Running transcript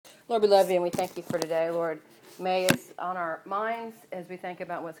Lord, we love you and we thank you for today, Lord. May it's on our minds as we think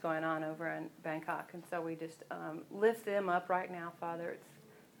about what's going on over in Bangkok. And so we just lift them up right now, Father.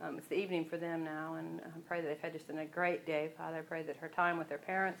 It's the evening for them now, and I pray that they've had just a great day, Father. I pray that her time with their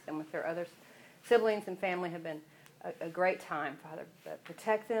parents and with their other siblings and family have been a great time, Father. But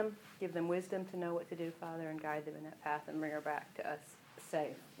protect them, give them wisdom to know what to do, Father, and guide them in that path and bring her back to us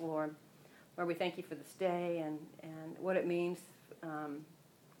safe, Lord. Lord, we thank you for this day and what it means,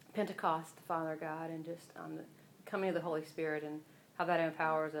 Pentecost, Father God, and just the coming of the Holy Spirit and how that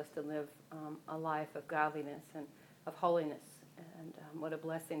empowers us to live a life of godliness and of holiness. And what a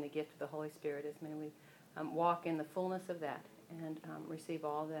blessing the gift of the Holy Spirit is. May we walk in the fullness of that and receive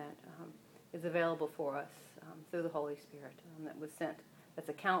all that is available for us through the Holy Spirit that was sent. That's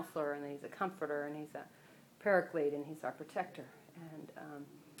a counselor, and he's a comforter, and he's a paraclete, and he's our protector, and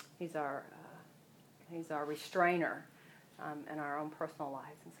he's our restrainer in our own personal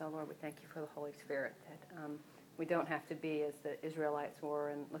lives. And so, Lord, we thank you for the Holy Spirit, that we don't have to be as the Israelites were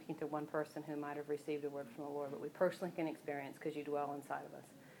and looking to one person who might have received a word from the Lord, but we personally can experience because you dwell inside of us.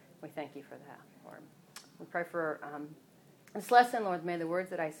 We thank you for that, Lord. We pray for this lesson, Lord. May the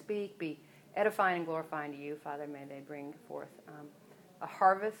words that I speak be edifying and glorifying to you, Father. May they bring forth a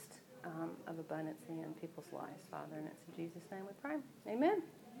harvest of abundance in people's lives, Father. And it's in Jesus' name we pray. Amen.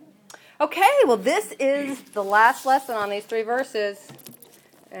 Okay, well, this is the last lesson on these 3 verses,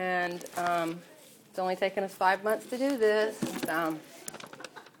 and it's only taken us 5 months to do this. I'm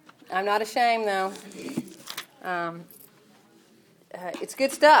not ashamed, though. It's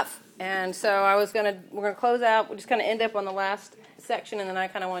good stuff, and so we're going to close out. We're just going to end up on the last section, and then I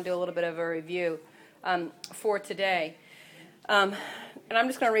kind of want to do a little bit of a review for today. And I'm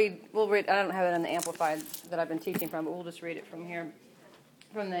just going to read. We'll read. I don't have it on the Amplified that I've been teaching from, but we'll just read it from here.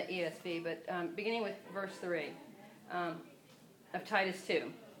 From the ESV, but beginning with verse 3 of Titus 2,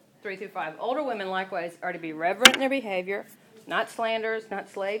 3 through 5. Older women likewise are to be reverent in their behavior, not slanderers, not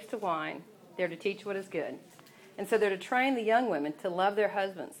slaves to wine. They're to teach what is good. And so they're to train the young women to love their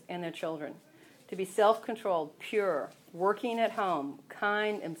husbands and their children, to be self-controlled, pure, working at home,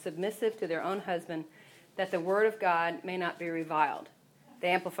 kind and submissive to their own husband, that the word of God may not be reviled. The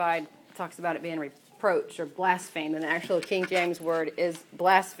Amplified talks about it being reproached or blasphemed, and the actual King James word is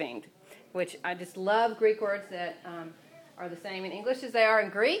blasphemed, which I just love Greek words that are the same in English as they are in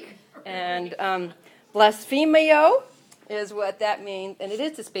Greek. And blasphemio is what that means, and it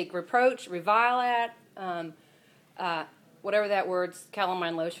is to speak reproach, revile at, whatever that word's,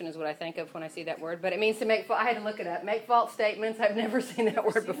 calamine lotion is what I think of when I see that word, but it means to make, I had to look it up, make false statements. I've never seen that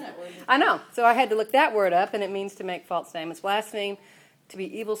word before. I know, so I had to look that word up, and it means to make false statements. Blaspheme, to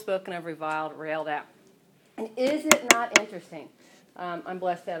be evil spoken of, reviled, railed at. And is it not interesting? I'm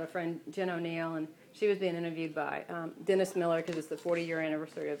blessed to have a friend, Jen O'Neill, and she was being interviewed by Dennis Miller because it's the 40-year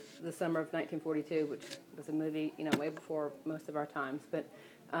anniversary of the summer of 1942, which was a movie, way before most of our times. But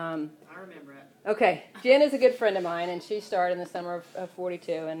I remember it. Okay, Jen is a good friend of mine, and she starred in the summer of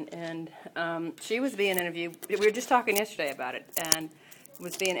 42, and she was being interviewed. We were just talking yesterday about it, and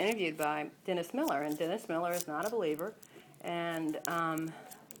was being interviewed by Dennis Miller, and Dennis Miller is not a believer. And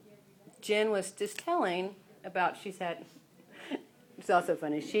Jen was just telling about, she said, it's also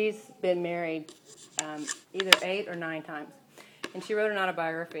funny, she's been married either 8 or 9 times. And she wrote an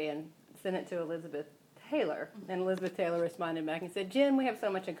autobiography and sent it to Elizabeth Taylor. And Elizabeth Taylor responded back and said, Jen, we have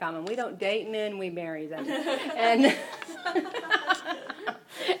so much in common. We don't date men, we marry them.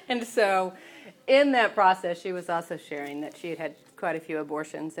 And so in that process, she was also sharing that she had had quite a few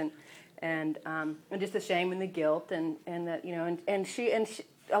abortions and just the shame and the guilt and that, and she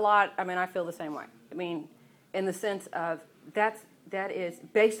a lot, I feel the same way. In the sense of that is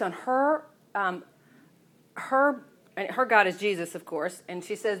based on her God is Jesus, of course, and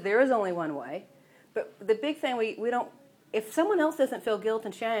she says there is only one way. But the big thing we don't, if someone else doesn't feel guilt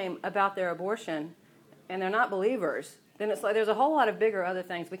and shame about their abortion and they're not believers, then it's like there's a whole lot of bigger other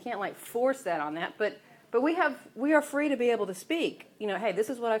things. We can't force that on that, but we are free to be able to speak. Hey, this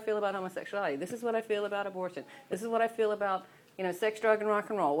is what I feel about homosexuality. This is what I feel about abortion. This is what I feel about sex, drug, and rock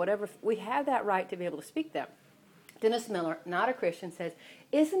and roll. Whatever, we have that right to be able to speak that. Dennis Miller, not a Christian, says,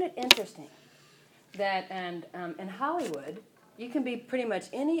 "Isn't it interesting that in Hollywood you can be pretty much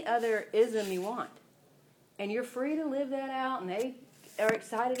any other ism you want, and you're free to live that out, and they are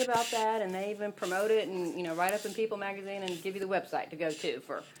excited about that, and they even promote it and write up in People magazine and give you the website to go to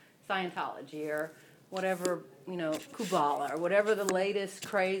for Scientology or whatever, Kabbalah or whatever the latest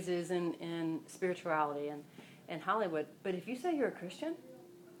craze is in spirituality and Hollywood. But if you say you're a Christian,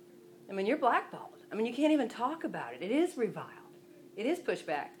 you're blackballed. You can't even talk about it. It is reviled. It is pushed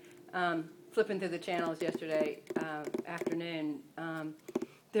back. Flipping through the channels yesterday afternoon,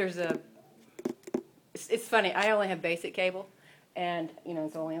 there's a. It's funny. I only have basic cable, and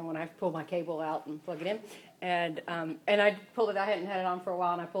it's only when I pull my cable out and plug it in, and I pulled it. I hadn't had it on for a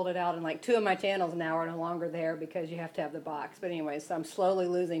while, and I pulled it out, and like 2 of my channels now are no longer there because you have to have the box. But anyway, so I'm slowly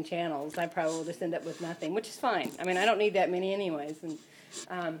losing channels. I probably will just end up with nothing, which is fine. I mean, I don't need that many anyways.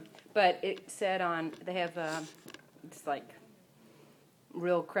 And but it said they have it's like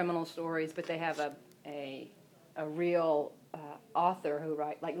real criminal stories, but they have a real author who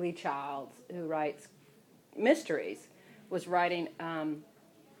writes, like Lee Childs, who writes mysteries, was writing,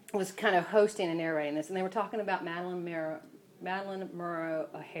 was kind of hosting and narrating this, and they were talking about Madeline Murrow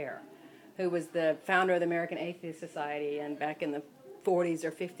O'Hare, who was the founder of the American Atheist Society, and back in the 40s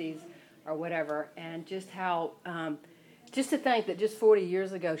or 50s or whatever, and just how, just to think that just 40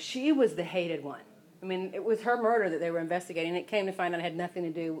 years ago, she was the hated one. I mean, it was her murder that they were investigating. It came to find out it had nothing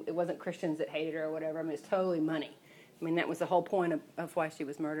to do, it wasn't Christians that hated her or whatever. I mean, it's totally money. I mean, that was the whole point of why she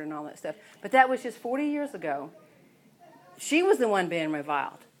was murdered and all that stuff. But that was just 40 years ago. She was the one being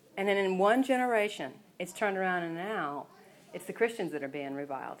reviled. And then in one generation, it's turned around, and now it's the Christians that are being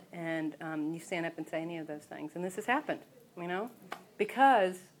reviled. And you stand up and say any of those things. And this has happened,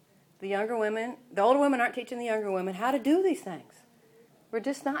 because the older women aren't teaching the younger women how to do these things. We're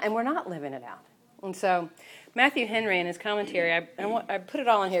just not, and we're not living it out. And so Matthew Henry in his commentary, I put it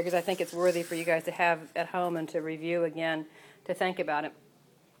all in here because I think it's worthy for you guys to have at home and to review again, to think about it.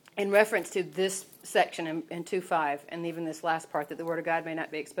 In reference to this section in 2:5, and even this last part, that the Word of God may not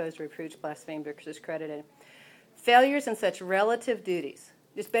be exposed, reproached, blasphemed, or discredited. Failures in such relative duties,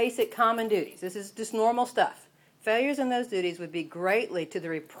 just basic common duties, this is just normal stuff. Failures in those duties would be greatly to the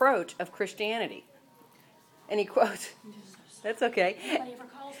reproach of Christianity. And he quotes, that's okay. Nobody ever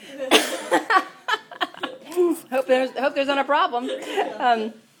calls me. Hope there's not a problem.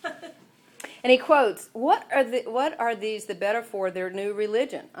 And he quotes, "What are these the better for their new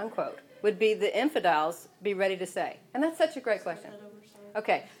religion?" Unquote. Would be the infidels be ready to say? And that's such a great question.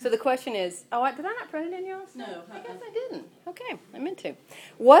 Okay, so the question is, did I not print it in yours? No. I guess I didn't. Okay, I meant to.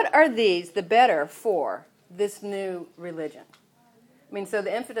 What are these the better for this new religion? I mean, so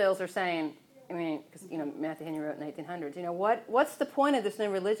the infidels are saying, because Matthew Henry wrote in the 1800s. What's the point of this new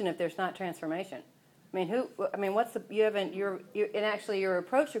religion if there's not transformation? What's the and actually your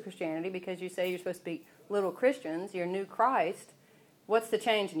approach to Christianity, because you say you're supposed to be little Christians, you're new Christ. What's the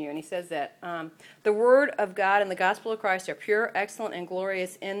change in you? And he says that the Word of God and the gospel of Christ are pure, excellent, and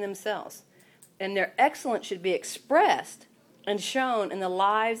glorious in themselves, and their excellence should be expressed and shown in the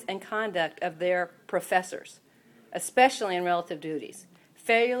lives and conduct of their professors, especially in relative duties.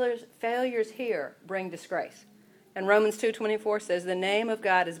 Failures here bring disgrace. And Romans 2:24 says, "The name of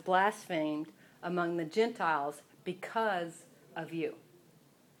God is blasphemed among the Gentiles because of you."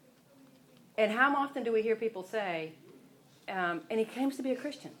 And how often do we hear people say, and he claims to be a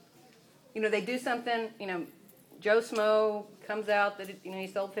Christian? They do something, Joe Smo comes out that he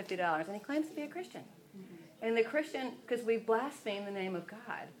sold $50, and he claims to be a Christian. Mm-hmm. And the Christian, because we blaspheme the name of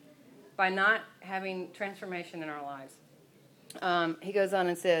God by not having transformation in our lives. He goes on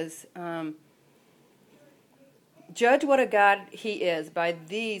and says, "Judge what a God he is by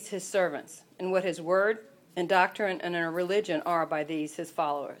these his servants, and what his word and doctrine and our religion are by these his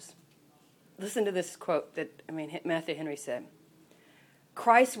followers." Listen to this quote that Matthew Henry said.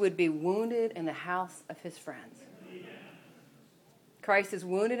 "Christ would be wounded in the house of his friends." Christ is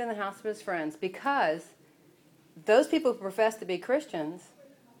wounded in the house of his friends because those people who profess to be Christians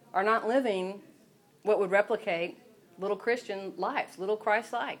are not living what would replicate little Christian lives, little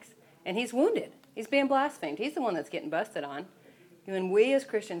Christ likes. And he's wounded. He's being blasphemed. He's the one that's getting busted on. And we as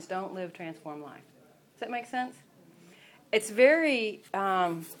Christians don't live transformed life. Does that make sense? It's very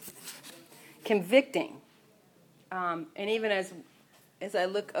convicting. And even as I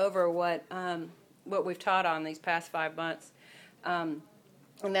look over what we've taught on these past 5 months, and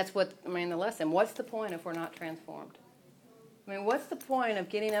that's the lesson. What's the point if we're not transformed? What's the point of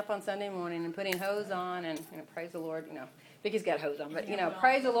getting up on Sunday morning and putting hose on and praise the Lord? Vicky's got hose on, but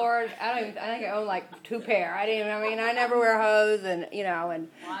praise the Lord. I think I own like 2 pair. I never wear hose, and Well,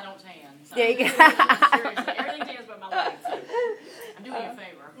 I don't tan. So there you go. Seriously, everything tans but my legs. So I'm doing you a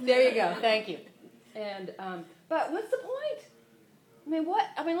favor. There you go. Thank you. And but what's the point?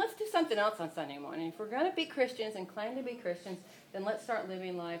 Let's do something else on Sunday morning. If we're going to be Christians and claim to be Christians, then let's start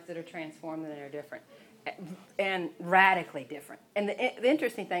living lives that are transformed and that are different. And radically different. And the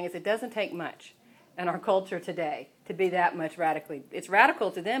interesting thing is it doesn't take much in our culture today to be that much radically. It's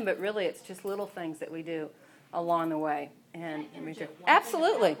radical to them, but really it's just little things that we do along the way. And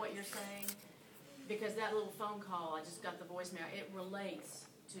absolutely. What you're saying, because that little phone call, I just got the voicemail, it relates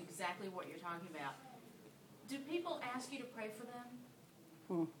to exactly what you're talking about. Do people ask you to pray for them?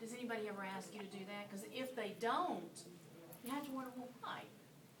 Does anybody ever ask you to do that? Because if they don't, you have to wonder, well, why?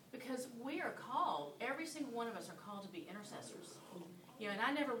 Because we are called, every single one of us are called to be intercessors. And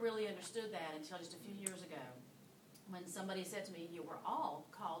I never really understood that until just a few years ago when somebody said to me, we're all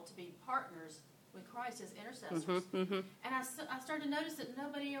called to be partners with Christ as intercessors. And I started to notice that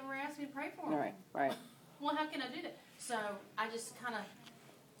nobody ever asked me to pray for them. Right. Well, how can I do that? So I just kind of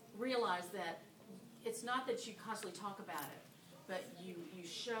realized that it's not that you constantly talk about it, but you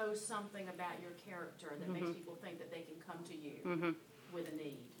show something about your character that makes people think that they can come to you with a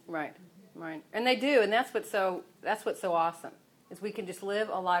need. Right. And they do, and that's what's so awesome, is we can just live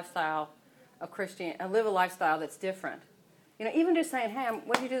a lifestyle of live a lifestyle that's different. Even just saying, hey,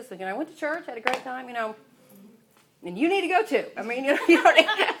 what did you do this weekend? I went to church, had a great time, and you need to go too. I mean,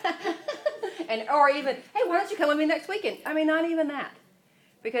 and or even, hey, why don't you come with me next weekend? I mean, not even that.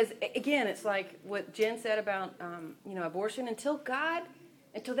 Because, again, it's like what Jen said about, abortion. Until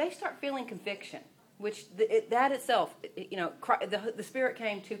they start feeling conviction, which that itself, the Spirit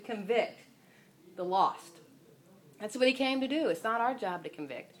came to convict the lost. That's what He came to do. It's not our job to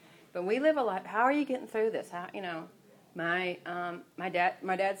convict. But we live a life. How are you getting through this? How, my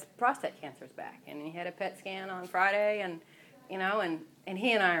dad's prostate cancer's back, and he had a PET scan on Friday, and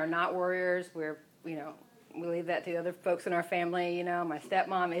he and I are not warriors. We're, we leave that to the other folks in our family. My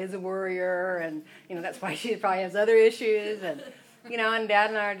stepmom is a worrier, and, that's why she probably has other issues. And, and Dad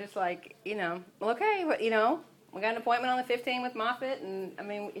and I are just like, well, okay, but, we got an appointment on the 15th with Moffitt, and, I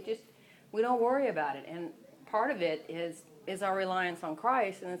mean, we don't worry about it. And part of it is our reliance on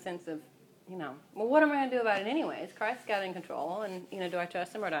Christ in the sense of, well, what am I going to do about it anyways? Christ's got it in control, and, do I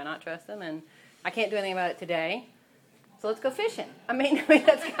trust Him or do I not trust Him? And I can't do anything about it today, so let's go fishing. I mean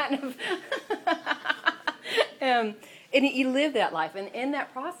that's kind of... and you live that life, and in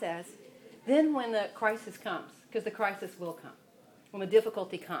that process, then when the crisis comes, because the crisis will come, when the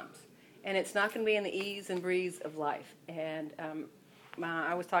difficulty comes, and it's not going to be in the ease and breeze of life. And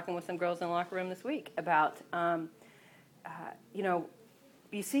I was talking with some girls in the locker room this week about,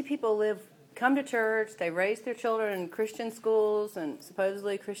 you see people come to church, they raise their children in Christian schools and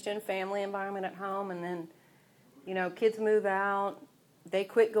supposedly Christian family environment at home, and then, kids move out, they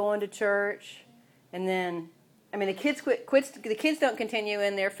quit going to church, and then, the kids the kids don't continue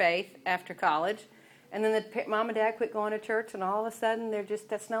in their faith after college, and then the mom and dad quit going to church, and all of a sudden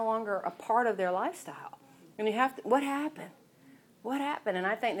that's no longer a part of their lifestyle. And what happened? What happened? And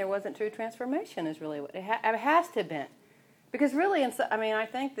I think there wasn't true transformation is really what it has to have been. Because really, I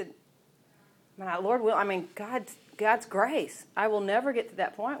think that, Lord will, God's grace. I will never get to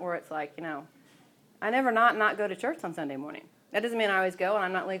that point where it's like, I never not go to church on Sunday morning. That doesn't mean I always go, and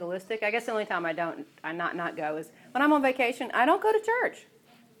I'm not legalistic. I guess the only time I not go is when I'm on vacation. I don't go to church.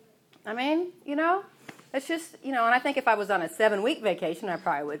 It's just, and I think if I was on a 7-week vacation, I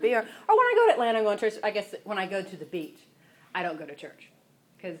probably would be. Or when I go to Atlanta and go to church, I guess when I go to the beach, I don't go to church.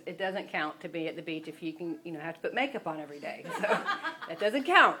 Because it doesn't count to be at the beach if you can, have to put makeup on every day. So that doesn't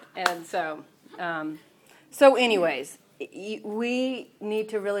count. And so anyways, we need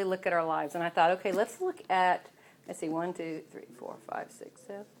to really look at our lives. And I thought, okay, let's look at, 1, 2, 3, 4, 5, 6,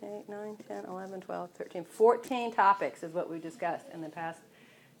 7, 8, 9, 10, 11, 12, 13, 14 topics is what we discussed in the past,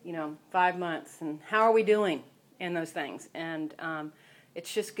 5 months. And how are we doing in those things? And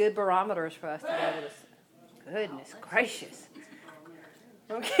it's just good barometers for us to go to this. Goodness gracious.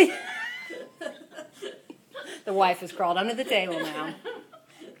 Okay. The wife has crawled under the table now.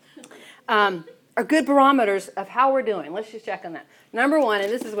 Are good barometers of how we're doing. Let's just check on that. Number one, and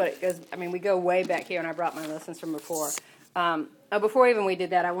this is what it goes, we go way back here, and I brought my lessons from before. Before even we did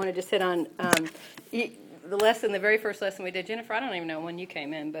that, I want to just hit on the very first lesson we did. Jennifer, I don't even know when you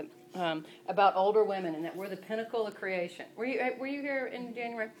came in, but about older women and that we're the pinnacle of creation. Were you here in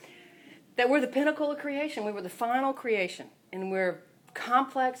January? That we're the pinnacle of creation. We were the final creation, and we're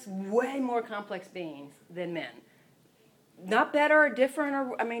complex, way more complex beings than men. Not better or different,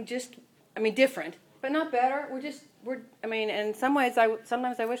 or different, but not better. In some ways,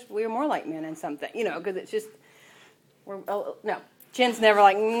 sometimes I wish we were more like men in something, because it's just, no. Jen's never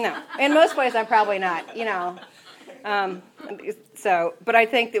like, no. In most ways, I'm probably not, but I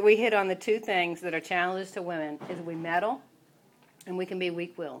think that we hit on the two things that are challenges to women is we meddle and we can be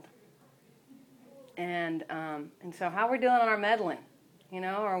weak-willed. And so how we're doing on our meddling,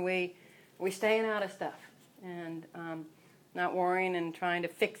 are we staying out of stuff and not worrying and trying to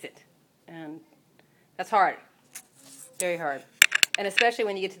fix it? And that's hard, very hard. And especially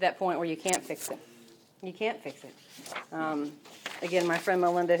when you get to that point where you can't fix it. You can't fix it. Again, my friend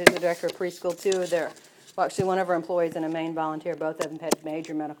Melinda, who's the director of preschool, one of our employees and a Maine volunteer, both of them had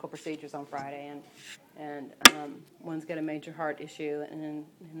major medical procedures on Friday. and one's got a major heart issue, and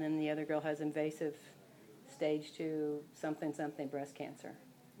then the other girl has invasive stage 2 something breast cancer,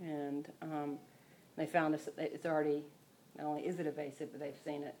 and they found it's already, not only is it invasive, but they've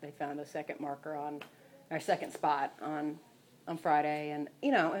seen it. They found a second marker or second spot on Friday, and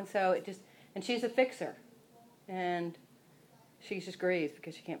and so it just, and she's a fixer, and she just grieves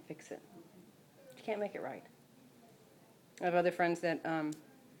because she can't fix it. She can't make it right. I have other friends that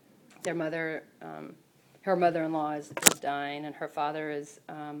their mother, her mother-in-law is dying, and her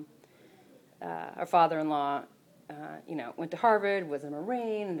father-in-law, went to Harvard, was a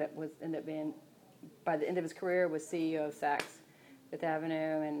Marine, and ended up being, by the end of his career, was CEO of Saks Fifth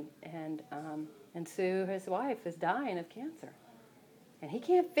Avenue, and Sue, his wife, is dying of cancer, and he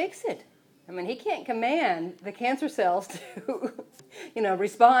can't fix it. I mean, he can't command the cancer cells to,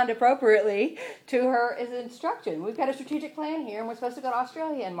 respond appropriately to her instruction. We've got a strategic plan here, and we're supposed to go to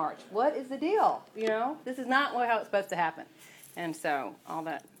Australia in March. What is the deal? This is not how it's supposed to happen. And so, all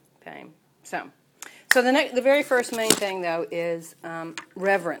that pain. So the very first main thing, though, is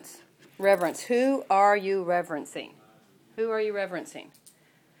reverence. Reverence. Who are you reverencing? Who are you reverencing?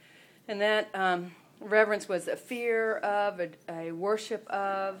 And that reverence was a fear of, a worship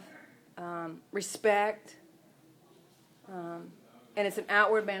of, respect, and it's an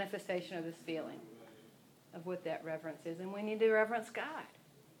outward manifestation of this feeling of what that reverence is. And we need to reverence God.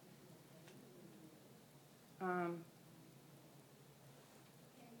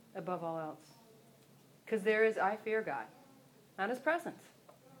 Above all else. Because I fear God. Not His presence.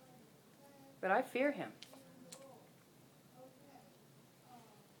 But I fear Him.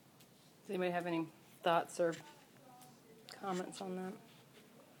 Does anybody have any thoughts or comments on that?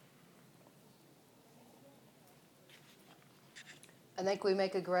 I think we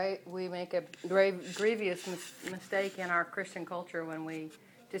make a grievous mistake in our Christian culture when we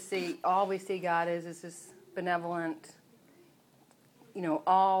just see, all we see God is this benevolent,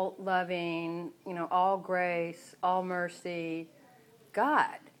 all loving, all grace, all mercy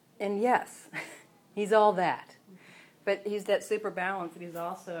God. And yes, He's all that. But He's that super balance, and He's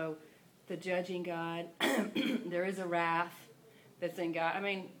also the judging God. There is a wrath that's in God. I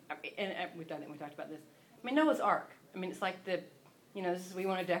mean, and we talked about this. I mean, Noah's Ark. I mean, it's like we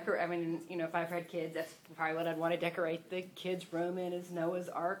want to decorate. I mean, if I've had kids, that's probably what I'd want to decorate the kids' room in, is Noah's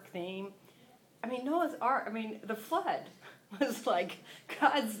Ark theme. I mean, Noah's Ark, the flood was like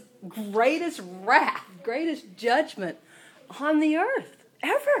God's greatest wrath, greatest judgment on the earth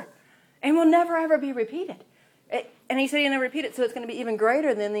ever, and will never, ever be repeated. And He said He'll never repeat it, so it's going to be even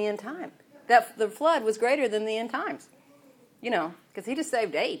greater than the end time. The flood was greater than the end times, because He just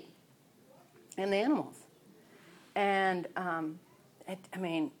saved 8 and the animals. And,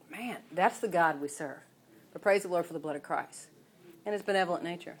 that's the God we serve. But praise the Lord for the blood of Christ and His benevolent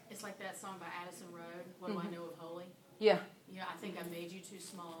nature. It's like that song by Addison Road, What Do I Know of Holy? Yeah. I think I made you too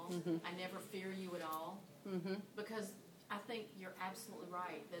small. I never fear you at all. Because I think you're absolutely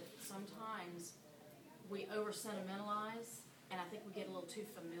right that sometimes we over-sentimentalize, and I think we get a little too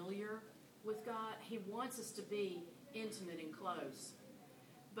familiar with God. He wants us to be intimate and close.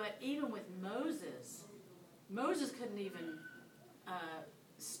 But even with Moses couldn't even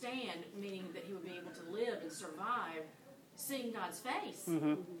stand, meaning that he would be able to live and survive seeing God's face.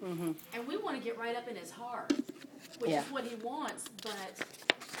 And we want to get right up in His heart, which is what He wants, but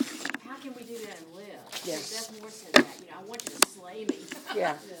how can we do that and live? Yes. Beth Moore said that, I want you to slay me.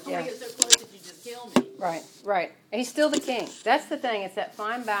 Yeah. I want to get so close that you just kill me. Right. And He's still the king. That's the thing. It's that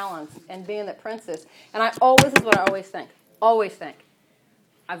fine balance and being the princess. And this is what I always think.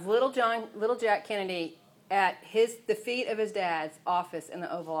 I've little Jack Kennedy at the feet of his dad's office in the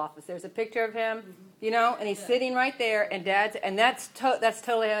Oval Office. There's a picture of him, and he's sitting right there, and that's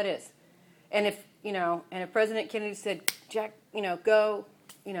totally how it is. And if President Kennedy said, Jack, go,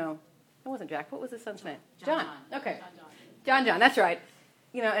 it wasn't Jack. What was his son's name? John. Okay. John, that's right.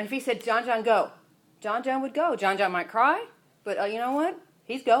 And if he said, John, go, John would go. John might cry, but you know what?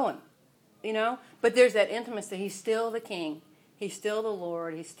 He's going, But there's that intimacy. He's still the king. He's still the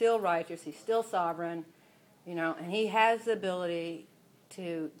Lord. He's still righteous. He's still sovereign. And He has the ability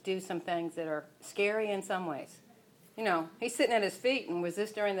to do some things that are scary in some ways. He's sitting at His feet, and was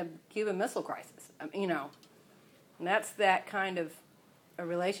this during the Cuban Missile Crisis? And that's that kind of a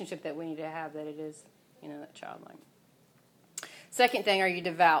relationship that we need to have, that it is, that childlike. Second thing, are you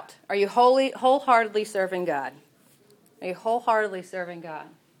devout? Are you wholeheartedly serving God? Are you wholeheartedly serving God?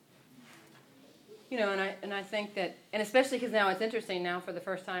 And I think that, and especially because now it's interesting now for the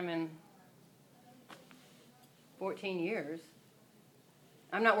first time in 14 years,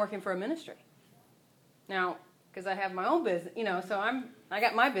 I'm not working for a ministry. Now, because I have my own business, so I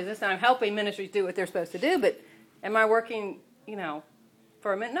got my business and I'm helping ministries do what they're supposed to do. But am I working,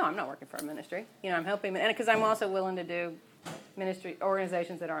 for a minute? No, I'm not working for a ministry. I'm helping, and because I'm also willing to do ministry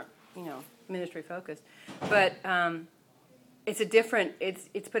organizations that aren't, ministry focused. But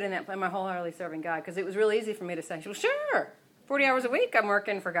it's put in that plan, my wholeheartedly serving God, because it was really easy for me to say, well, sure, 40 hours a week I'm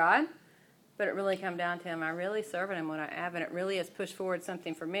working for God. But it really come down to, am I really serving Him when I have? And it really has pushed forward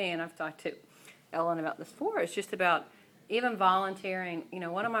something for me. And I've talked to Ellen about this before. It's just about even volunteering.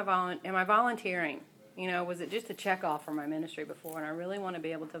 What am I volunteering? Was it just a check off for my ministry before? And I really want to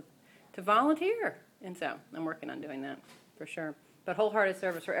be able to volunteer. And so I'm working on doing that for sure. But wholehearted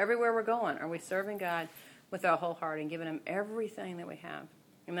service for everywhere we're going. Are we serving God with our whole heart and giving Him everything that we have?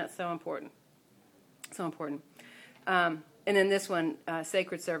 And that's so important. So important. And then this one,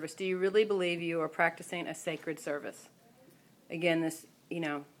 sacred service. Do you really believe you are practicing a sacred service? Again, this,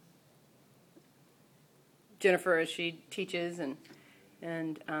 Jennifer as she teaches and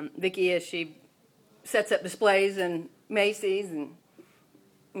Vicki as she sets up displays in Macy's and,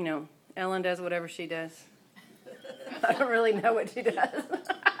 Ellen does whatever she does. I don't really know what she does.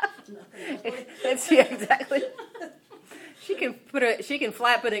 It's exactly. She can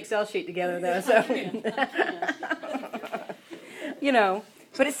flat put an Excel sheet together though, so.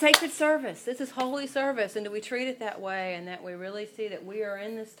 But it's sacred service. This is holy service, and do we treat it that way, and that we really see that we are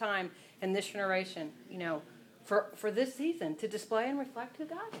in this time and this generation, for this season to display and reflect who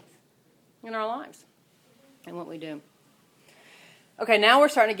God is in our lives and what we do. Okay, now we're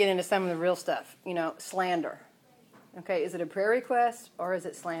starting to get into some of the real stuff, slander. Okay, is it a prayer request or is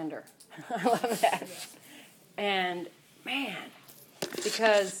it slander? I love that. And, man,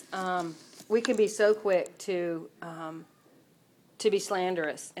 because we can be so quick to be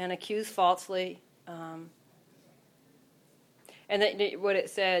slanderous and accuse falsely. And what it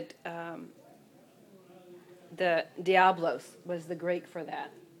said, the diablos was the Greek for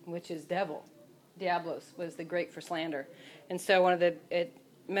that, which is devil. Diablos was the Greek for slander. And so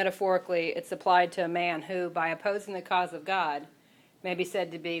metaphorically, it's applied to a man who, by opposing the cause of God, may be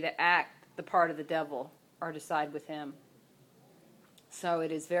said to be the part of the devil, or to side with him. So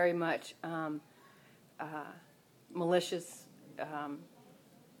it is very much malicious.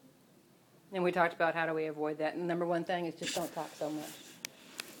 And we talked about how do we avoid that. And the number one thing is just don't talk so much.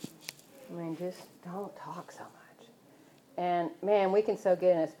 Just don't talk so much. And, man, we can so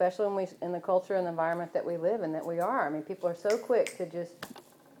get in, especially in the culture and the environment that we live in, that we are. People are so quick to just,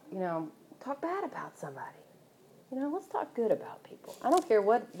 talk bad about somebody. Let's talk good about people. I don't care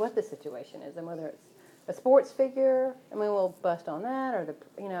what the situation is, and whether it's a sports figure, we'll bust on that, or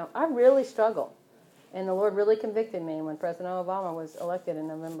I really struggle. And the Lord really convicted me when President Obama was elected in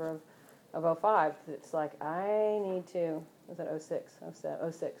November of 2005. It's like, I need to, was it 06?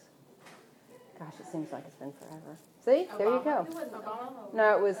 06. Gosh, it seems like it's been forever. See? There you go. It wasn't Obama.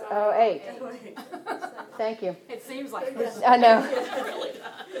 No, it was 08. Thank you. It seems like I know.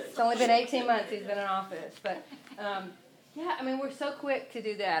 It's only been 18 months he's been in office. But, we're so quick to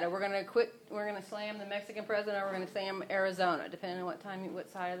do that. Or we're going to slam the Mexican president, or we're going to slam Arizona, depending on what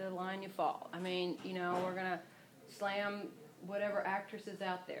side of the line you fall. We're going to slam whatever actress is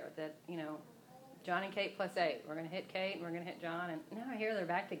out there that, John and Kate plus 8. We're going to hit Kate and we're going to hit John. And now I hear they're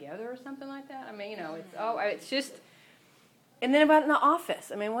back together or something like that. It's just, and then about in the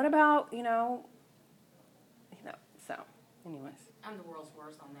office. What about, so anyways. I'm the world's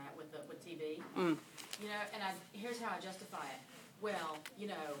worst on that with TV. Mm. Here's how I justify it. Well,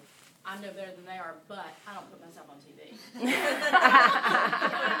 I know better than they are, but I don't put myself on TV.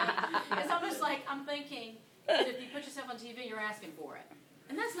 It's almost like I'm thinking that if you put yourself on TV, you're asking for it.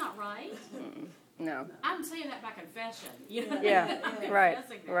 And that's not right. No. I'm saying that by confession. Yeah, right.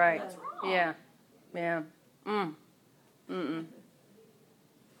 That's wrong. Yeah. Mm-mm.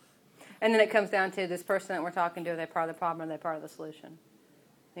 And then it comes down to this person that we're talking to, are they part of the problem or are they part of the solution?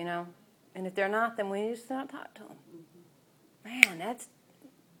 And if they're not, then we just not talk to them. Man, that's,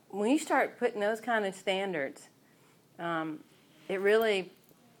 when you start putting those kind of standards, it really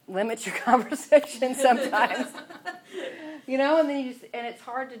limits your conversation sometimes. And then and it's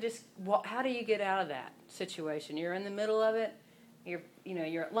hard to just, how do you get out of that situation? You're in the middle of it, you're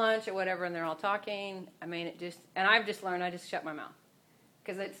at lunch or whatever, and they're all talking. And I've just learned, I just shut my mouth.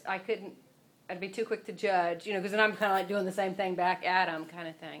 Because I'd be too quick to judge, because then I'm kind of like doing the same thing back at them kind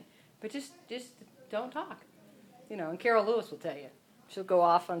of thing. But just don't talk. And Carol Lewis will tell you. She'll go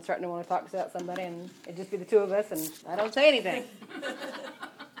off on starting to want to talk about somebody, and it'd just be the two of us, and I don't say anything.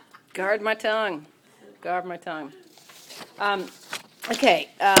 Guard my tongue. Okay.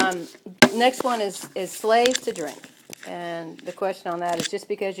 Next one is slaves to drink. And the question on that is, just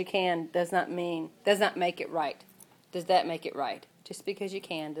because you can does not make it right. Does that make it right? Just because you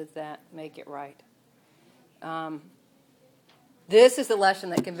can, does that make it right? This is the lesson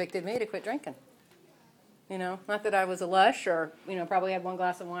that convicted me to quit drinking. Not that I was a lush or, probably had one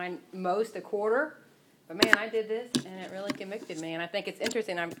glass of wine, most a quarter. But man, I did this, and it really convicted me. And I think it's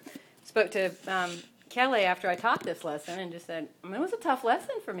interesting. I spoke to Kelly after I taught this lesson and just said, it was a tough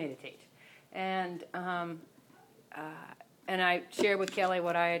lesson for me to teach. And I shared with Kelly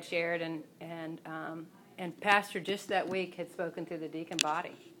what I had shared, and Pastor just that week had spoken to the deacon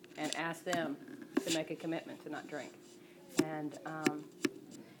body and asked them to make a commitment to not drink. And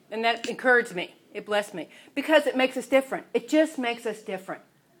that encouraged me. It blessed me. Because it makes us different. It just makes us different.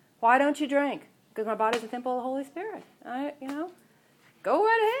 Why don't you drink? Because my body's a temple of the Holy Spirit. Go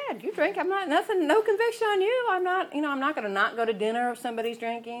right ahead. You drink. I'm not, nothing, no conviction on you. I'm not going to not go to dinner if somebody's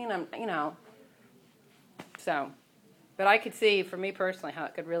drinking. But I could see, for me personally, how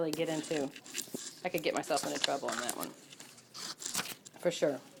it could really I could get myself into trouble on that one. For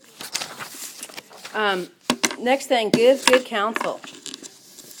sure. Next thing, give good counsel.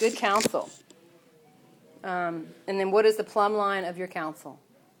 Good counsel. And then what is the plumb line of your counsel?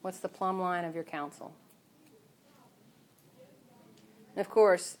 What's the plumb line of your counsel? And of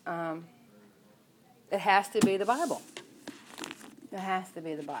course, it has to be the Bible. It has to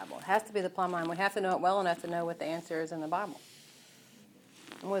be the Bible. It has to be the plumb line. We have to know it well enough to know what the answer is in the Bible.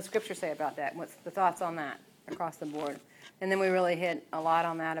 And what does Scripture say about that? What's the thoughts on that across the board? And then we really hit a lot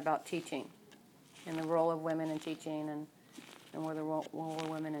on that about teaching and the role of women in teaching and where the role of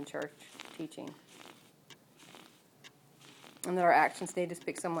women in church teaching. And that our actions need to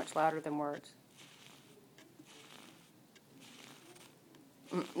speak so much louder than words.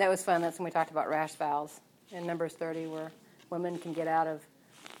 That was fun. That's when we talked about rash vows in Numbers 30, where women can get out of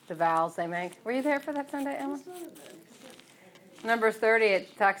the vows they make. Were you there for that Sunday, Emma? Numbers 30, it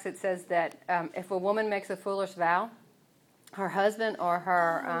says that if a woman makes a foolish vow, her husband or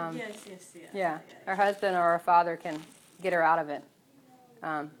her her husband or her father can get her out of it.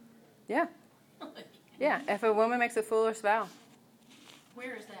 If a woman makes a foolish vow.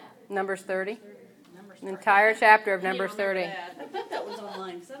 Where is that? Numbers 30. An entire chapter of Numbers 30. I think that was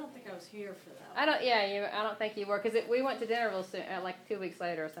online because I don't think I was here for that. I don't think you were, because we went to Dinnerville soon, like 2 weeks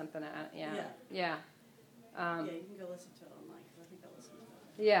later or something. Yeah, you can go listen to it online because I think I listened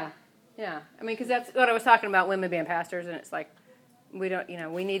to it. Yeah. I mean, because that's what I was talking about, women being pastors, and it's like we don't,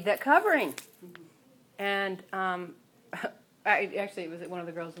 we need that covering. Mm-hmm. And it was one of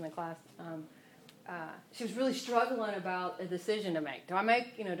the girls in the class. She was really struggling about a decision to make. Do I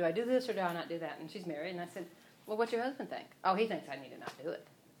do this or do I not do that? And she's married, and I said, well, what's your husband think? Oh, he thinks I need to not do it.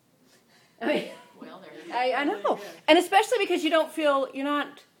 I mean, well, there you go. I know. And especially because you don't feel,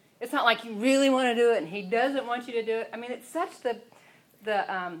 it's not like you really want to do it and he doesn't want you to do it. I mean, it's such the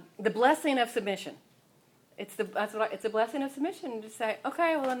blessing of submission. It's a blessing of submission to say,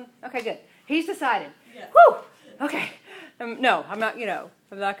 okay, well then, okay, good. He's decided. Yeah. Whew! Okay. No, I'm not, I'm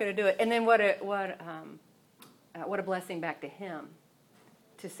not going to do it. And then what a blessing back to him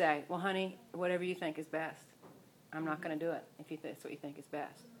to say, well, honey, whatever you think is best. I'm not going to do it if that's what you think is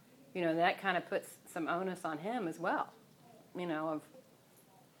best. That kind of puts some onus on him as well.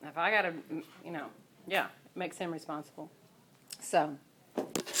 If I got to, it makes him responsible. So,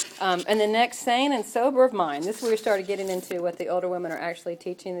 and the next, sane and sober of mind. This is where we started getting into what the older women are actually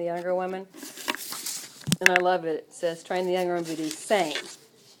teaching the younger women. And I love it. It says, train the younger women to be sane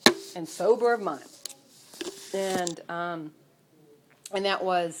and sober of mind. And that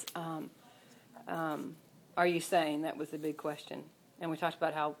was, are you sane? That was the big question. And we talked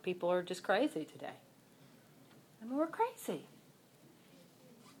about how people are just crazy today. I mean, we're crazy.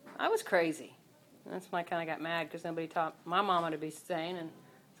 I was crazy. And that's when I kind of got mad because nobody taught my mama to be sane. And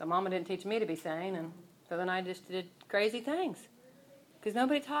so mama didn't teach me to be sane. And so then I just did crazy things. Because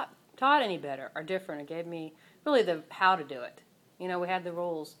nobody taught any better or different. It gave me really the how to do it. We had the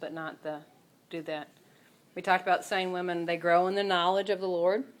rules, but not the do that. We talked about sane women. They grow in the knowledge of the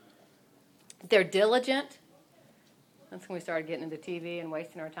Lord. They're diligent. That's when we started getting into TV and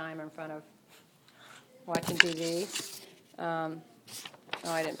wasting our time in front of watching TV. I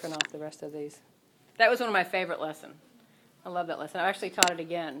didn't print off the rest of these. That was one of my favorite lessons. I love that lesson. I actually taught it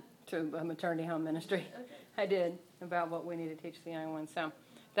again to a maternity home ministry. Okay. I did, about what we need to teach the young ones. So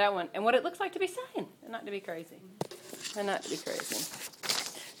that one, and what it looks like to be sane, and not to be crazy. And not to be crazy.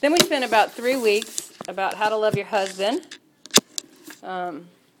 Then we spent about 3 weeks about how to love your husband. And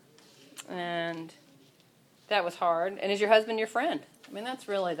that was hard. And is your husband your friend? I mean, that's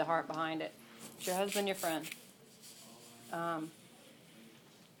really the heart behind it. Is your husband your friend?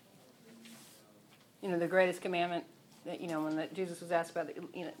 The greatest commandment that, when Jesus was asked about the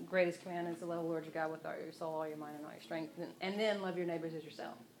greatest command is to love the Lord your God with all your soul, all your mind, and all your strength, and then love your neighbors as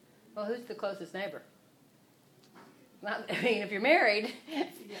yourself. Well, who's the closest neighbor? If you're married,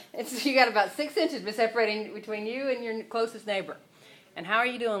 you got about 6 inches separating between you and your closest neighbor. And how are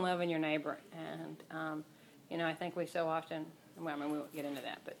you doing loving your neighbor? And I think we so often, we won't get into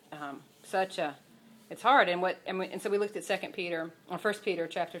that, but it's hard. And so we looked at 1 Peter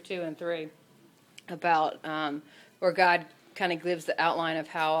chapter 2 and 3 about where God kind of gives the outline of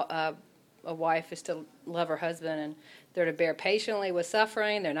how a wife is to love her husband, and they're to bear patiently with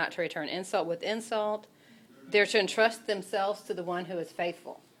suffering. They're not to return insult with insult. They're to entrust themselves to the one who is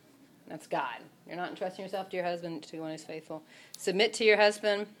faithful. That's God. You're not entrusting yourself to your husband, to the one who's faithful. Submit to your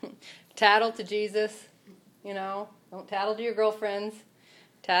husband. Tattle to Jesus. Don't tattle to your girlfriends.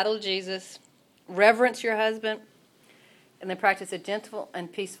 Tattle to Jesus. Reverence your husband. And then practice a gentle and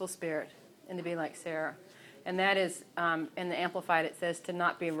peaceful spirit, and to be like Sarah. And that is, in the Amplified, it says to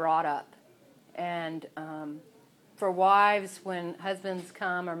not be wrought up. And for wives, when husbands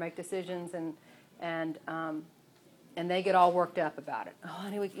come or make decisions and they get all worked up about it. Oh,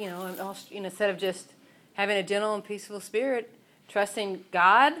 honey, instead of just having a gentle and peaceful spirit, trusting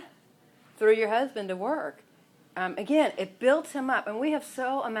God through your husband to work. Again, it builds him up. And we have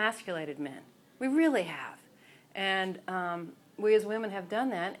so emasculated men. We really have. And we as women have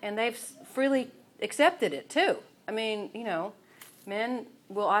done that, and they've freely accepted it too. Men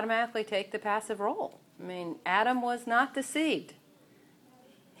will automatically take the passive role. Adam was not deceived.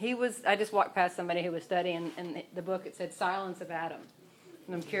 I just walked past somebody who was studying, in the book it said Silence of Adam.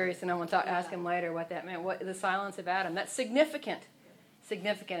 And I'm curious, and I want to ask him later what that meant. What the silence of Adam? That's significant. And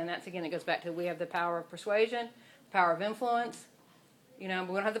that's, again, it goes back to we have the power of persuasion, power of influence. But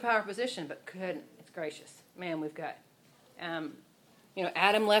we don't have the power of position, but good, it's gracious. Man, we've got.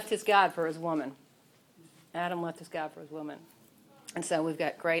 Adam left his God for his woman. And so we've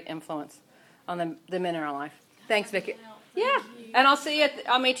got great influence on the men in our life. Thanks, Vicki. Yeah, and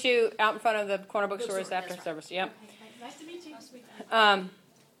I'll meet you out in front of the corner bookstores after service. Yep. Nice to meet you.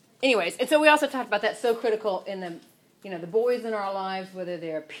 Anyways, and so we also talked about that, so critical in the boys in our lives, whether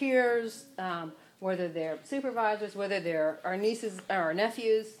they're peers, whether they're supervisors, whether they're our nieces or our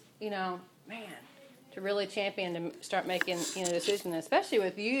nephews. To really champion to start making decisions, especially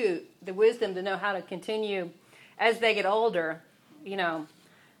with you, the wisdom to know how to continue as they get older.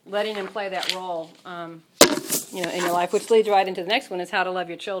 Letting them play that role. In your life, which leads right into the next one, is how to love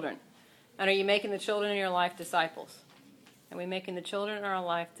your children. And are you making the children in your life disciples? Are we making the children in our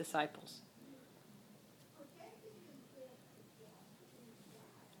life disciples?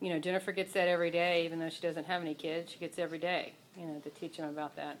 Jennifer gets that every day, even though she doesn't have any kids. She gets every day, to teach them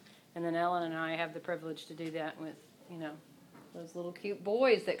about that. And then Ellen and I have the privilege to do that with, those little cute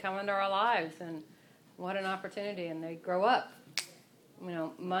boys that come into our lives. And what an opportunity. And they grow up.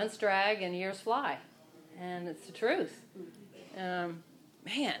 Months drag and years fly. And it's the truth. How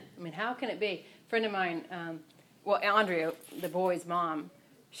can it be? A friend of mine, Andrea, the boy's mom,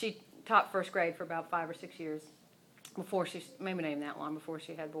 she taught first grade for about 5 or 6 years before maybe not even that long before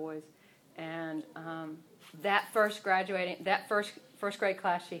she had boys. And that first grade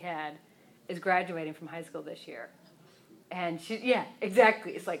class she had is graduating from high school this year. And yeah,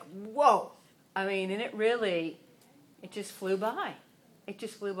 exactly. It's like, whoa. And it just flew by.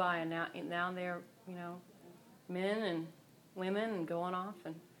 And now they're, men and women and going off,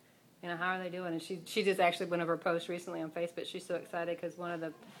 and how are they doing? And she just actually, one of her posts recently on Facebook, she's so excited because one of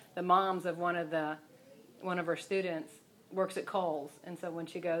the moms of one of her students works at Kohl's, and so when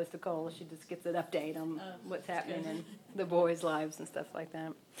she goes to Kohl's, she just gets an update on what's happening in the boys' lives and stuff like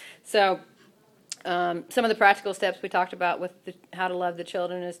that. So some of the practical steps we talked about with how to love the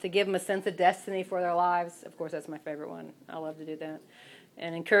children is to give them a sense of destiny for their lives. Of course, that's my favorite one. I love to do that.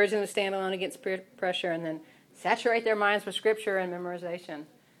 And encourage them to stand alone against peer pressure, and then saturate their minds with Scripture and memorization.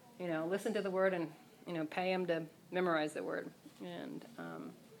 Listen to the Word and, pay them to memorize the Word. And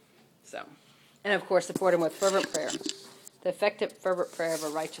and of course, support them with fervent prayer. The effective fervent prayer of a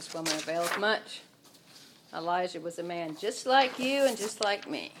righteous woman availeth much. Elijah was a man just like you and just like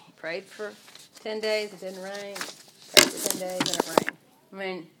me. He prayed for 10 days, it didn't rain. Prayed for 10 days, and it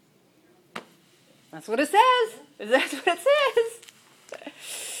rained. That's what it says. That's what it says.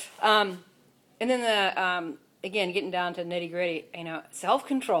 And then again, getting down to nitty gritty,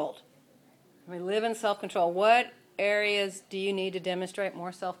 self-controlled. Live in self-control. What areas do you need to demonstrate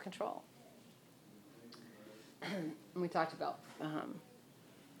more self-control? We talked about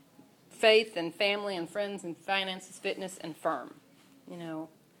faith and family and friends and finances, fitness and firm.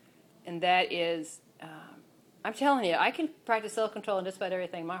 And that is, I'm telling you, I can practice self-control in just about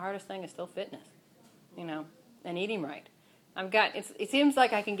everything. My hardest thing is still fitness. and eating right. It seems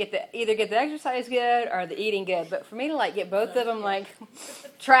like I can either get the exercise good or the eating good, but for me to like get both of them like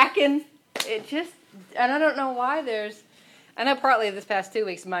tracking, and I don't know why I know partly this past 2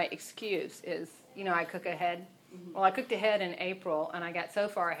 weeks my excuse is, I cook ahead. Well, I cooked ahead in April, and I got so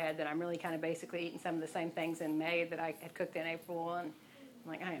far ahead that I'm really kind of basically eating some of the same things in May that I had cooked in April, and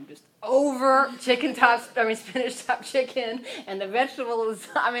I'm like, I am just over spinach top chicken and the vegetables.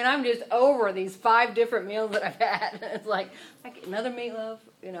 I'm just over these 5 different meals that I've had. It's like, I get another meatloaf,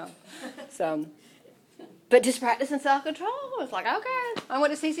 So, but just practicing self-control. It's like, okay. I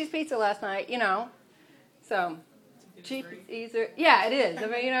went to Cece's Pizza last night, So, cheap, easier. Yeah, it is.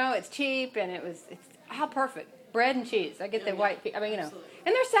 It's cheap, and it's how perfect. Bread and cheese. I get the white, Absolutely.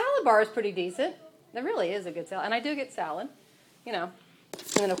 And their salad bar is pretty decent. There really is a good salad. And I do get salad, And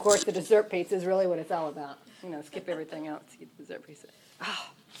then, of course, the dessert pizza is really what it's all about. Skip everything else to get the dessert pizza.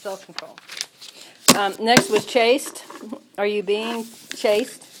 Self-control. Next was chaste. Are you being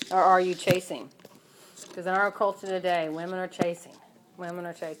chaste or are you chasing? Because in our culture today, women are chasing. Women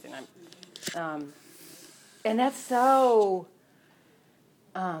are chasing. And that's so...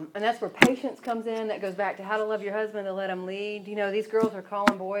 and that's where patience comes in. That goes back to how to love your husband, to let him lead. These girls are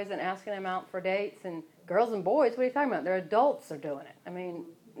calling boys and asking them out for dates, and girls and boys, what are you talking about? They're adults are doing it.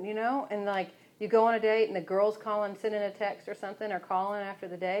 And like you go on a date and the girl's calling, sending a text or something, or calling after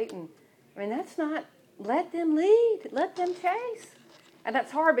the date, and that's not, let them lead, let them chase. And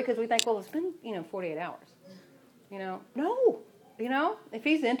that's hard because we think, well, it's been, 48 hours. No, if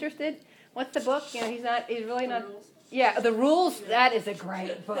he's interested, what's the book? He's really not. Yeah, The Rules, that is a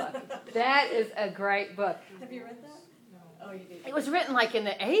great book. That is a great book. Have you read that? No. Oh, you did. It was written like in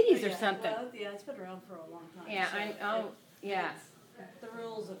the 80s or something. Well, it's been around for a long time. Yeah, yeah. The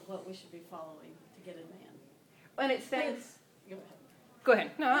rules of what we should be following to get a man. And it says... Go ahead. Go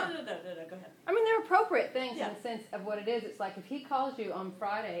ahead. No, No, go ahead. they're appropriate things Yeah. in the sense of what it is. It's like if he calls you on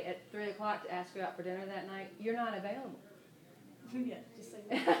Friday at 3 o'clock to ask you out for dinner that night, you're not available. Yeah, just say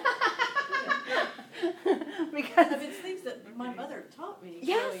no. Because it's things that my mother taught me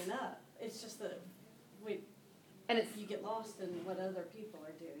Yes. growing up. It's just that you get lost in what other people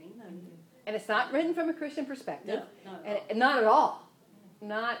are doing. And it's not written from a Christian perspective. No, not at all. And not at all.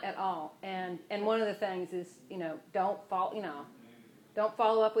 Not at all. And one of the things is, don't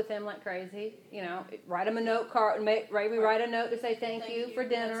follow up with him like crazy. Write him a note card. Maybe write a note to say thank you for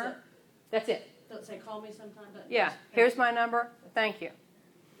dinner. That's it. Don't say call me sometime. Yeah. Here's my number. Thank you.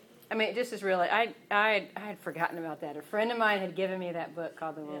 It just is really. I had forgotten about that. A friend of mine had given me that book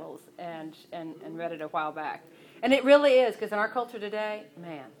called The Rules, and read it a while back. And it really is, because in our culture today,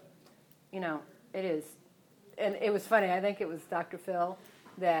 man, it is. And it was funny. I think it was Dr. Phil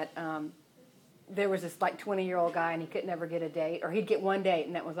that there was this like 20-year-old guy, and he could never get a date, or he'd get one date,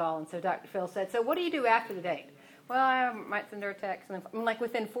 and that was all. And so Dr. Phil said, so what do you do after the date? Well, I might send her a text. And like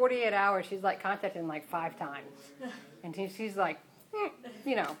within 48 hours, she's like contacting him like 5 times. And she's like,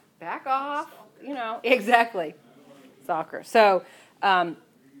 back off. Exactly. Soccer. So,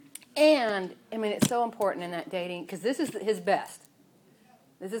 it's so important in that dating, because this is his best.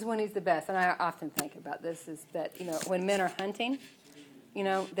 This is when he's the best. And I often think about this, is that, when men are hunting,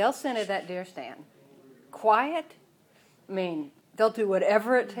 they'll send to that deer stand. Quiet. They'll do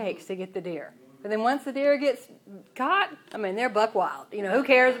whatever it takes to get the deer. But then once the deer gets caught, they're buck wild. Who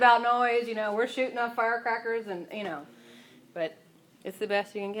cares about noise? We're shooting off firecrackers and, but it's the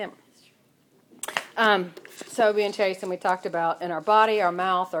best you can get. So being chased, and we talked about in our body, our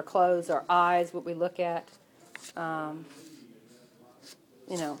mouth, our clothes, our eyes, what we look at.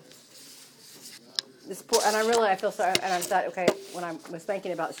 This poor, and I feel sorry, and I thought, okay, when I was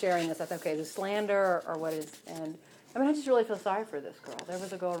thinking about sharing this, I thought, okay, is it slander or what is, and I just really feel sorry for this girl. There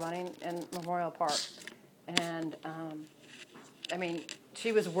was a girl running in Memorial Park, and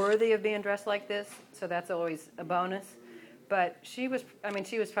she was worthy of being dressed like this, so that's always a bonus. But she was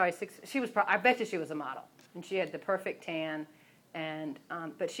probably I bet you she was a model, and she had the perfect tan, and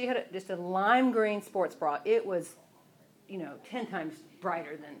but she had just a lime green sports bra. It was, 10 times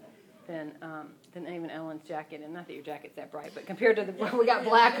brighter than even Ellen's jacket, and not that your jacket's that bright, but compared to we got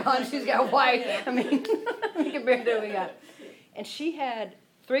black on, she's got white. Compared to what we got, and she had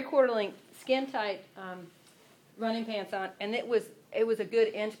 3/4 length, skin tight running pants on, and it was a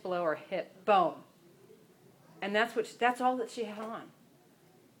good inch below her hip bone. And that's all that she had on.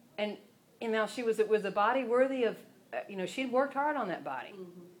 And now it was a body worthy of, she'd worked hard on that body.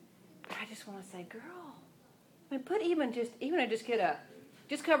 Mm-hmm. But I just want to say, girl,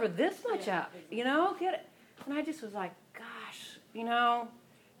 just cover this much up, get it. And I just was like, gosh,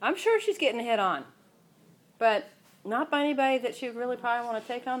 I'm sure she's getting hit on. But not by anybody that she would really probably want to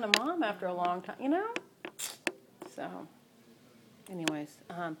take on to mom after a long time, So, anyways,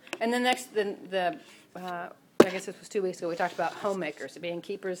 and then next, I guess this was 2 weeks ago, we talked about homemakers, being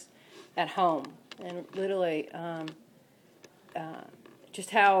keepers at home, and literally just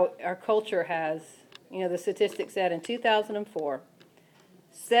how our culture has, the statistics said in 2004,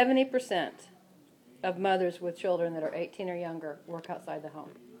 70% of mothers with children that are 18 or younger work outside the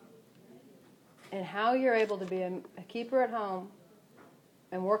home. And how you're able to be a keeper at home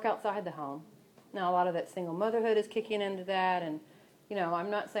and work outside the home. Now, a lot of that single motherhood is kicking into that, and I'm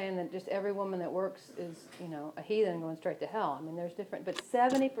not saying that just every woman that works is, a heathen going straight to hell. I mean, there's different, but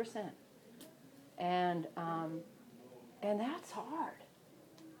 70%. And that's hard.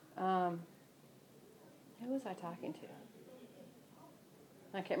 Who was I talking to?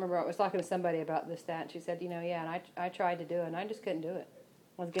 I can't remember. I was talking to somebody about this stat, and she said, and I tried to do it, and I just couldn't do it.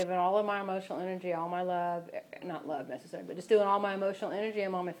 I was giving all of my emotional energy, all my love, not love necessarily, but just doing all my emotional energy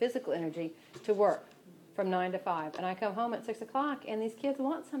and all my physical energy to work from 9 to 5. And I come home at 6 o'clock, and these kids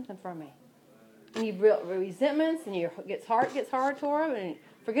want something from me. And you build resentments, and it gets hard for them, and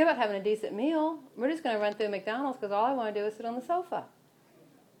forget about having a decent meal. We're just going to run through McDonald's because all I want to do is sit on the sofa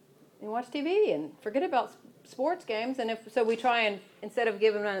and watch TV and forget about sports games. And so we try and, instead of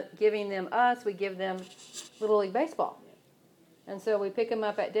giving them us, we give them Little League Baseball. And so we pick them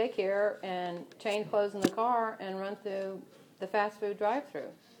up at daycare and change clothes in the car and run through the fast food drive-thru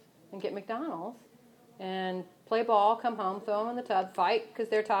and get McDonald's and play ball, come home, throw them in the tub, fight because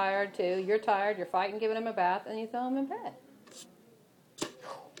they're tired too. You're tired, you're fighting, giving them a bath, and you throw them in bed.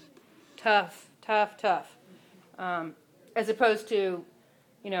 Tough. As opposed to,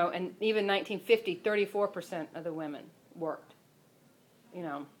 and even 1950, 34% of the women worked.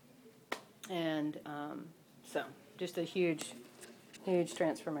 And so just a huge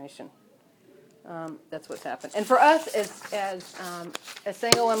transformation. That's what's happened. And for us, as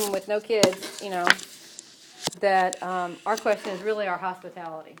single women with no kids, that our question is really our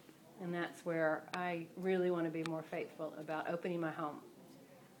hospitality. And that's where I really want to be more faithful about opening my home.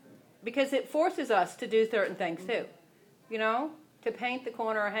 Because it forces us to do certain things too. To paint the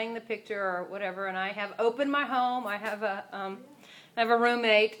corner or hang the picture or whatever. And I have opened my home. I have a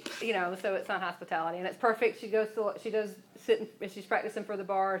roommate, so it's not hospitality. And it's perfect. She does sit, she's practicing for the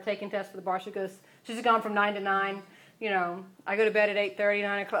bar, taking tests for the bar. She's gone from 9 to 9. I go to bed at 8:30,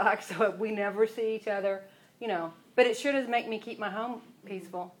 9 o'clock, so we never see each other, But it sure does make me keep my home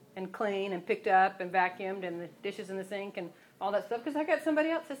peaceful and clean and picked up and vacuumed and the dishes in the sink and all that stuff because I got somebody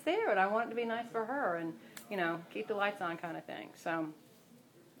else that's there and I want it to be nice for her and, keep the lights on kind of thing. So,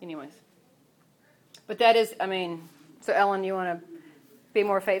 anyways. But that is, so Ellen, you want to be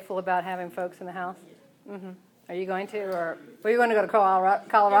more faithful about having folks in the house? Mm-hmm. Are you going to? Or you're going to go to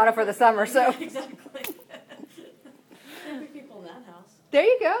Colorado for the summer, so. Yeah, exactly. There'll be people in that house. There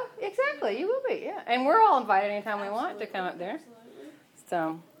you go. Exactly. You will be, yeah. And we're all invited anytime we want to come up there. Absolutely.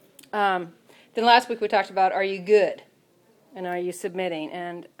 So, then last week we talked about, are you good? And are you submitting?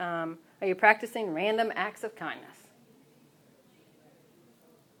 And are you practicing random acts of kindness?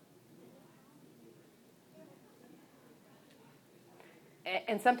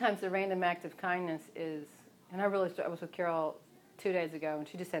 And sometimes the random act of kindness is, and I was with Carol 2 days ago, and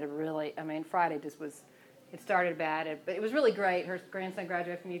she just had Friday it started bad, but it was really great. Her grandson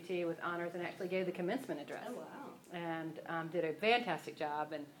graduated from UT with honors and actually gave the commencement address. Oh, wow. And did a fantastic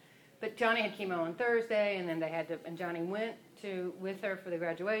job. But Johnny had chemo on Thursday, and then and Johnny went with her for the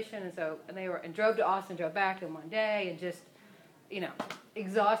graduation, and drove to Austin, drove back in one day, and just,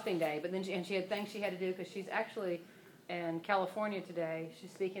 exhausting day. But then she had things she had to do because she's actually in California today.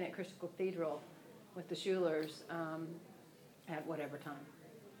 She's speaking at Crystal Cathedral with the Schulers at whatever time,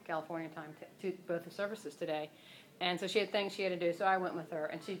 California time, to both the services today. And so she had things she had to do. So I went with her,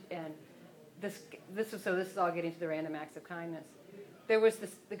 and this is all getting to the random acts of kindness. There was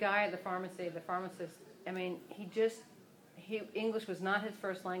the guy at the pharmacy, the pharmacist. English was not his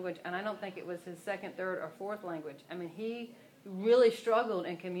first language, and I don't think it was his second, third, or fourth language. He really struggled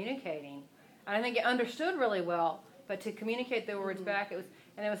in communicating. I think he understood really well, but to communicate the words back, it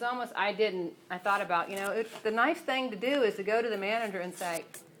was almost, I thought about, the nice thing to do is to go to the manager and say,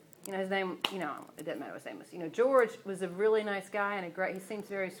 his name, it doesn't matter what his name was. George was a really nice guy and he seems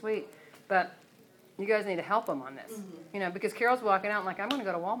very sweet, but you guys need to help him on this. Because Carol's walking out and I'm going to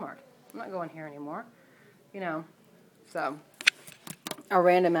go to Walmart. I'm not going here anymore. So our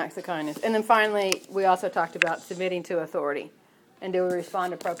random acts of kindness. And then finally, we also talked about submitting to authority. And do we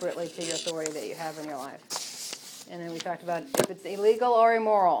respond appropriately to your authority that you have in your life? And then we talked about if it's illegal or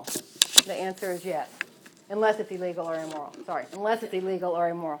immoral. The answer is yes. Unless it's illegal or immoral. Unless it's illegal or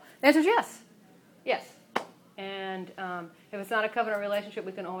immoral. The answer is yes. Yes. And if it's not a covenant relationship,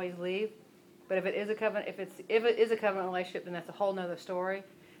 we can always leave. But if it is a covenant, if it is a covenant relationship, then that's a whole nother story.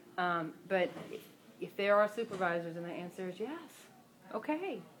 But if there are supervisors and the answer is yes,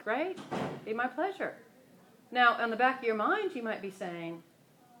 okay, great, be my pleasure. Now, on the back of your mind, you might be saying,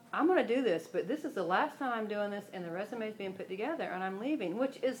 I'm going to do this, but this is the last time I'm doing this, and the resume is being put together, and I'm leaving,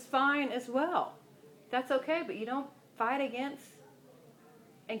 which is fine as well. That's okay, but you don't fight against,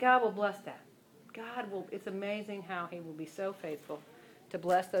 and God will bless that. God will, it's amazing how He will be so faithful to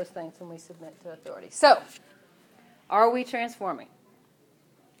bless those things when we submit to authority. So, are we transforming?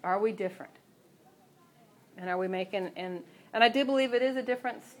 Are we different? And are we making, and I do believe it is a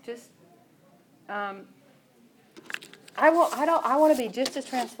difference, just, I want to be just as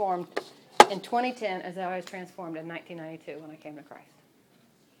transformed in 2010 as I was transformed in 1992 when I came to Christ.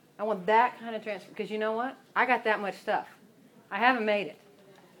 I want that kind of transformation, because you know what? I got that much stuff. I haven't made it.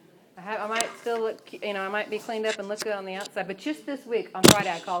 I might still look, I might be cleaned up and look good on the outside, but just this week, on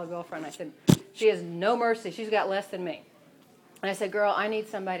Friday, I called a girlfriend. I said, she has no mercy. She's got less than me. And I said, girl, I need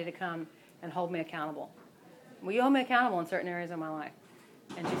somebody to come and hold me accountable. Will you hold me accountable in certain areas of my life?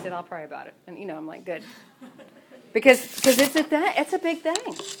 And she said, I'll pray about it. And, I'm like, good. Because it's a big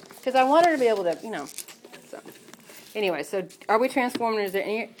thing. Because I want her to be able to, So, anyway, so are we transforming? Is there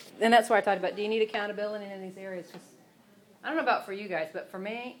any? And that's why I talked about, do you need accountability in these areas? Just, I don't know about for you guys, but for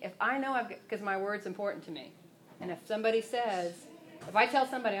me, if I know because my word's important to me, and if somebody says, if I tell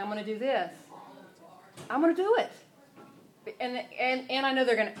somebody I'm going to do this, I'm going to do it. And I know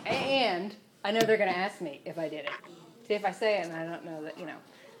they're going to, and I know they're going to ask me if I did it. See, if I say it and I don't know that,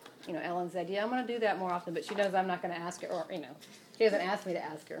 Ellen said, yeah, I'm going to do that more often, but she knows I'm not going to ask her, or, she hasn't asked me to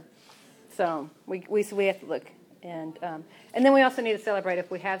ask her. So we have to look. And then we also need to celebrate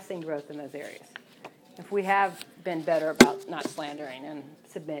if we have seen growth in those areas. If we have been better about not slandering and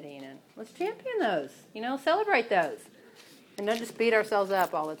submitting, and let's champion those, celebrate those. And don't just beat ourselves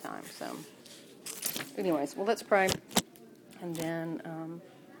up all the time. So anyways, well, let's pray. And then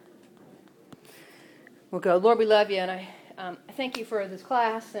we'll go. Lord, we love you, and I thank you for this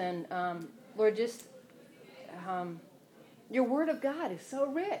class. And Lord, just your Word of God is so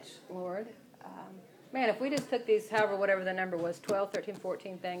rich, Lord. Man, if we just took these, whatever the number was, 12, 13,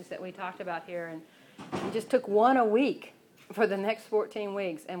 14 things that we talked about here, and we just took one a week for the next 14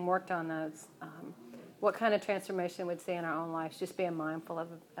 weeks and worked on those, what kind of transformation we'd see in our own lives, just being mindful of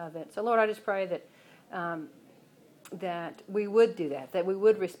it. So, Lord, I just pray that we would do that we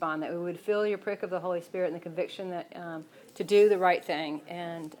would respond, that we would feel your prick of the Holy Spirit and the conviction that to do the right thing,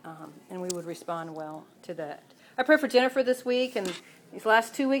 and we would respond well to that. I pray for Jennifer this week and these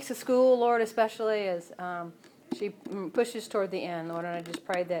last 2 weeks of school, Lord, especially as she pushes toward the end, Lord, and I just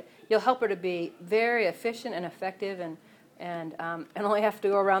pray that you'll help her to be very efficient and effective, and only have to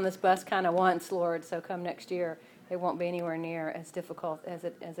go around this bus kind of once, Lord. So come next year, it won't be anywhere near as difficult as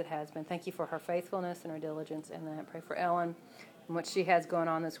it has been. Thank you for her faithfulness and her diligence, and then I pray for Ellen and what she has going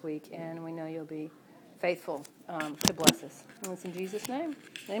on this week, and we know you'll be faithful to bless us. And it's in Jesus' name.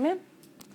 Amen.